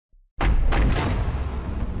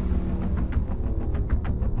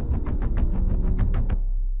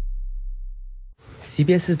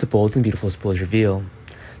CBS's The Bold and Beautiful spoilers reveal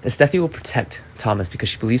that Steffi will protect Thomas because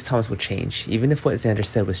she believes Thomas will change. Even if what Xander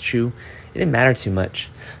said was true, it didn't matter too much.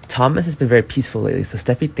 Thomas has been very peaceful lately, so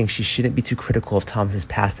Steffi thinks she shouldn't be too critical of Thomas's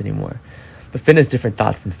past anymore. But Finn has different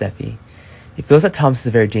thoughts than Steffi. He feels that Thomas is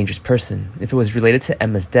a very dangerous person. If it was related to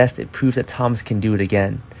Emma's death, it proves that Thomas can do it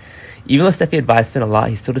again. Even though Steffi advised Finn a lot,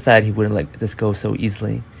 he still decided he wouldn't let this go so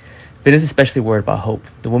easily. Finn is especially worried about Hope,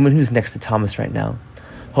 the woman who's next to Thomas right now.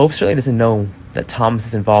 Hope certainly doesn't know that Thomas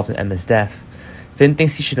is involved in Emma's death. Finn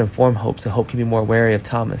thinks he should inform Hope so Hope can be more wary of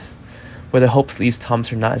Thomas. Whether Hope leaves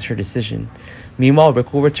Thomas or not is her decision. Meanwhile,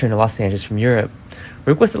 Rick will return to Los Angeles from Europe.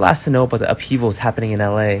 Rick was the last to know about the upheavals happening in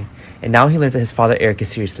LA, and now he learns that his father Eric is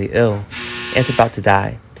seriously ill, and is about to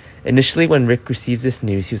die. Initially, when Rick receives this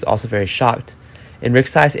news, he was also very shocked. In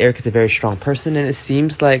Rick's eyes, Eric is a very strong person, and it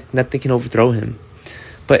seems like nothing can overthrow him.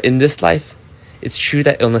 But in this life, it's true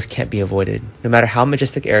that illness can't be avoided. No matter how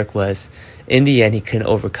majestic Eric was, in the end he couldn't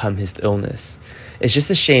overcome his illness. It's just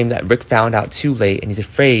a shame that Rick found out too late and he's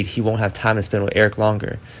afraid he won't have time to spend with Eric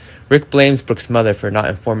longer. Rick blames Brooke's mother for not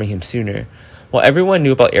informing him sooner. While everyone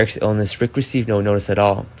knew about Eric's illness, Rick received no notice at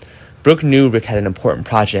all. Brooke knew Rick had an important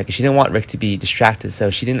project and she didn't want Rick to be distracted, so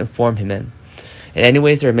she didn't inform him in. And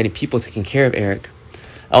anyways, there are many people taking care of Eric.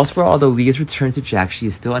 Elsewhere, although Lee has returned to Jack, she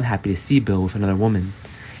is still unhappy to see Bill with another woman.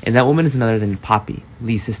 And that woman is none other than Poppy,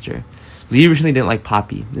 Lee's sister. Lee originally didn't like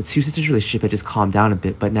Poppy. The two sisters' relationship had just calmed down a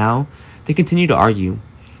bit, but now they continue to argue.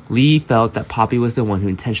 Lee felt that Poppy was the one who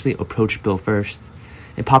intentionally approached Bill first.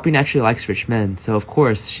 And Poppy naturally likes rich men, so of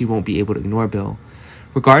course she won't be able to ignore Bill.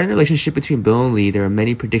 Regarding the relationship between Bill and Lee, there are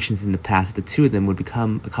many predictions in the past that the two of them would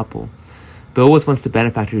become a couple. Bill was once the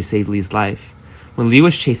benefactor who saved Lee's life. When Lee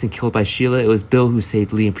was chased and killed by Sheila, it was Bill who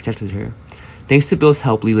saved Lee and protected her. Thanks to Bill's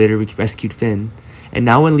help, Lee later rescued Finn. And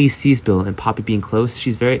now when Lee sees Bill and Poppy being close,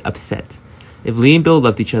 she's very upset. If Lee and Bill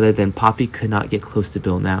loved each other, then Poppy could not get close to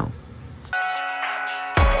Bill now.